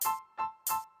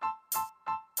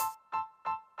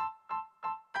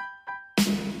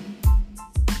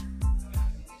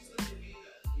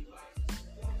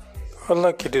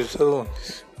Olá, queridos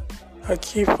alunos.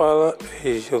 Aqui fala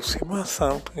Gelcimar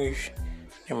Santos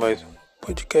de mais um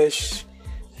podcast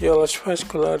de aulas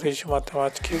particulares de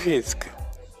matemática e física.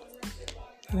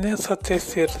 Nessa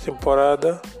terceira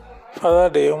temporada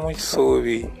falaremos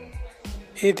sobre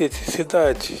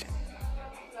eletricidade.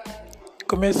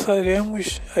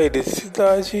 Começaremos a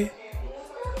eletricidade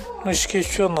nos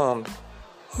questionando: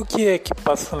 o que é que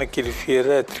passa naquele fio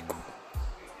elétrico?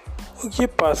 O que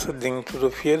passa dentro do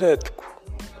fio elétrico?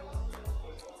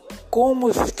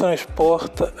 Como se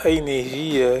transporta a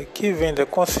energia que vem da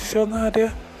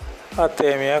concessionária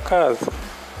até a minha casa?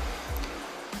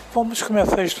 Vamos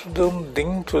começar estudando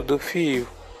dentro do fio.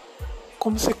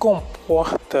 Como se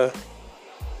comporta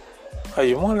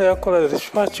as moléculas, as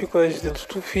partículas dentro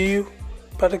do fio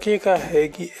para que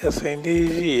carregue essa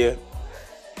energia.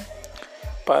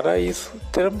 Para isso,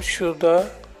 teremos que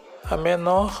estudar a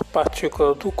menor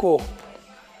partícula do corpo,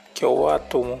 que é o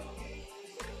átomo.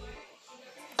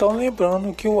 Então,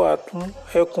 lembrando que o átomo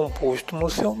é composto no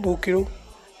seu núcleo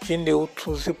de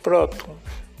nêutrons e prótons,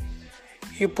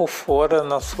 e por fora,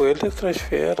 na sua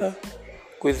eletrosfera,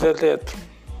 os elétrons.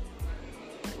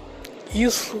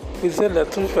 Os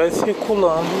elétrons vão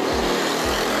circulando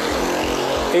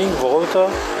em volta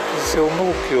do seu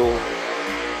núcleo.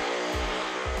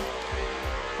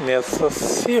 Nessa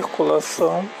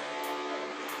circulação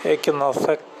é que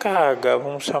nossa carga,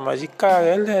 vamos chamar de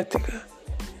carga elétrica,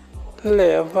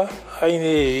 leva a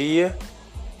energia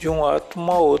de um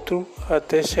átomo a outro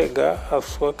até chegar à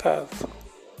sua casa.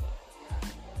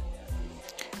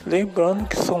 Lembrando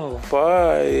que são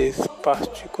várias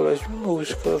partículas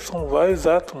minúsculas, são vários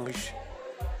átomos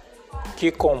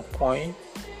que compõem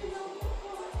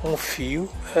um fio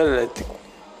elétrico.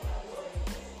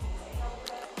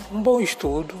 Um bom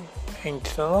estudo,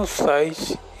 entre no nosso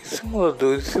site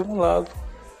Simulador e Simulado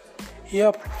e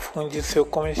aprofunde seu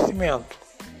conhecimento.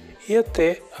 E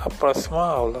até a próxima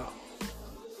aula.